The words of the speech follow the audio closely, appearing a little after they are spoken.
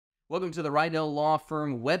Welcome to the Reidel Law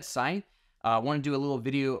Firm website. I want to do a little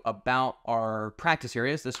video about our practice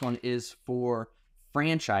areas. This one is for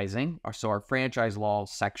franchising, so our franchise law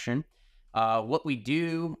section. What we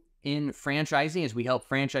do in franchising is we help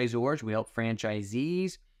franchisors, we help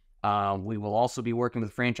franchisees. We will also be working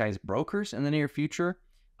with franchise brokers in the near future.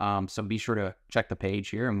 So be sure to check the page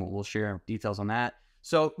here and we'll share details on that.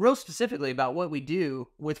 So real specifically about what we do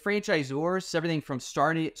with franchisors, everything from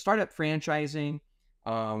startup franchising,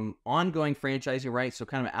 ongoing franchising, right? So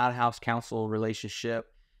kind of an out-of-house counsel relationship,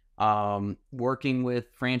 working with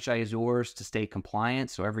franchisors to stay compliant.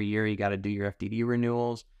 So every year you got to do your FDD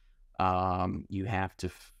renewals. You have to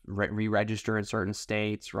re-register in certain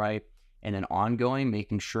states, right? And then ongoing,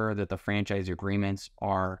 making sure that the franchise agreements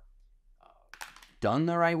are done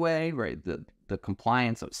the right way, right? The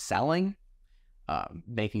compliance of selling,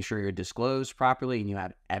 making sure you're disclosed properly and you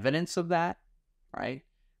have evidence of that, right?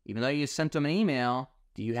 Even though you sent them an email,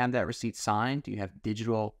 do you have that receipt signed? Do you have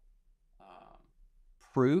digital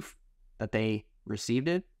proof that they received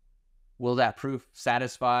it? Will that proof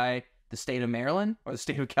satisfy the state of Maryland or the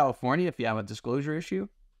state of California if you have a disclosure issue?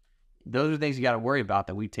 Those are things you got to worry about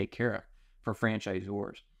that we take care of for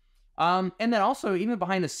franchisors. And then also, even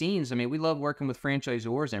behind the scenes, I mean, we love working with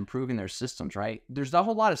franchisors and improving their systems, right? There's a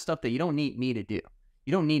whole lot of stuff that you don't need me to do.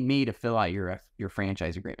 You don't need me to fill out your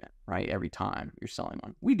franchise agreement, right? Every time you're selling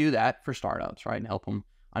one. We do that for startups, right? And help them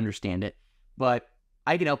understand it. But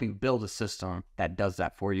I can help you build a system that does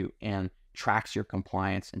that for you and tracks your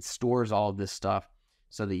compliance and stores all of this stuff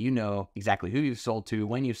so that you know exactly who you've sold to,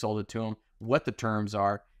 when you've sold it to them, what the terms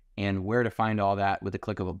are, and where to find all that with the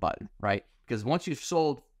click of a button, right? Because once you've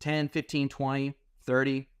sold 10, 15, 20,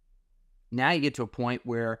 30, now you get to a point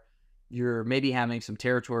where you're maybe having some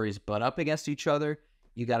territories butt up against each other.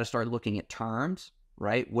 You got to start looking at terms,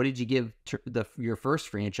 right? What did you give your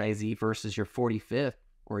first franchisee versus your 45th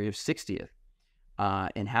or your 60th?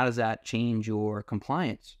 And how does that change your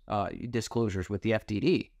compliance disclosures with the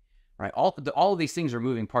FDD, right? All of these things are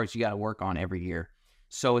moving parts you got to work on every year.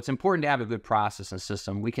 So it's important to have a good process and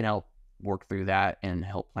system. We can help work through that and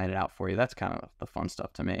help plan it out for you. That's kind of the fun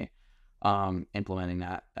stuff to me, implementing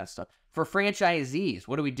that stuff. For franchisees,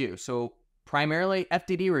 what do we do? So primarily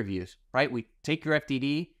FDD reviews, right? We take your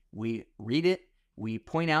FDD, we read it, we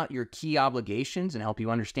point out your key obligations and help you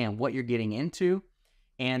understand what you're getting into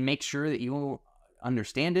and make sure that you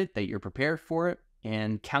understand it, that you're prepared for it,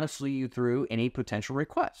 and counsel you through any potential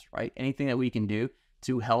requests, right? Anything that we can do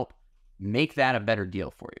to help make that a better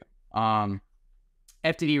deal for you.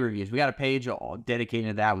 FDD reviews, we got a page all dedicated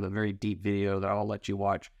to that with a very deep video that I'll let you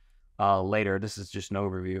watch later. This is just an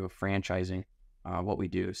overview of franchising, what we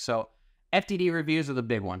do. So FDD reviews are the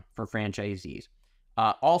big one for franchisees.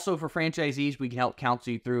 Also for franchisees, we can help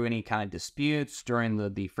counsel you through any kind of disputes during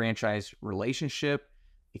the franchise relationship.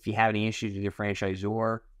 If you have any issues with your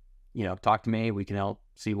franchisor, talk to me. We can help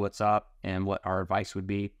see what's up and what our advice would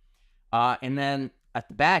be. And then at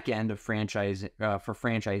the back end of franchise for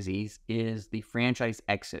franchisees is the franchise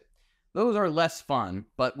exit. Those are less fun,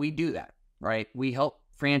 but we do that, right? We help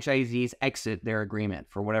franchisees exit their agreement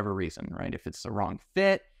for whatever reason, right? If it's the wrong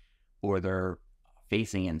fit or they're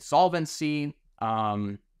facing insolvency,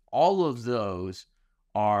 all of those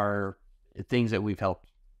are things that we've helped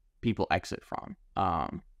people exit from.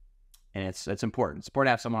 And it's important. It's important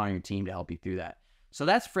to have someone on your team to help you through that. So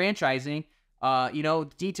that's franchising.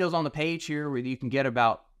 Details on the page here where you can get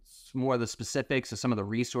about more of the specifics of some of the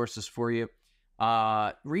resources for you.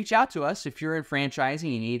 Reach out to us if you're in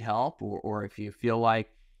franchising, you need help, or if you feel like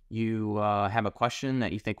you have a question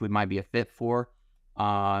that you think we might be a fit for.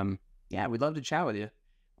 We'd love to chat with you.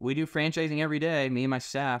 We do franchising every day, me and my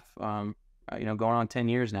staff, going on 10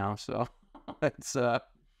 years now. So it's a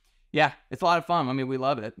lot of fun. I mean, we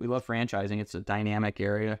love it. We love franchising. It's a dynamic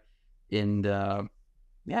area. And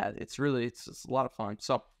it's a lot of fun.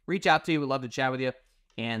 So reach out to you. We'd love to chat with you.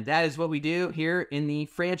 And that is what we do here in the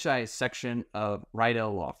franchise section of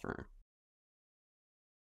Reidel Law Firm.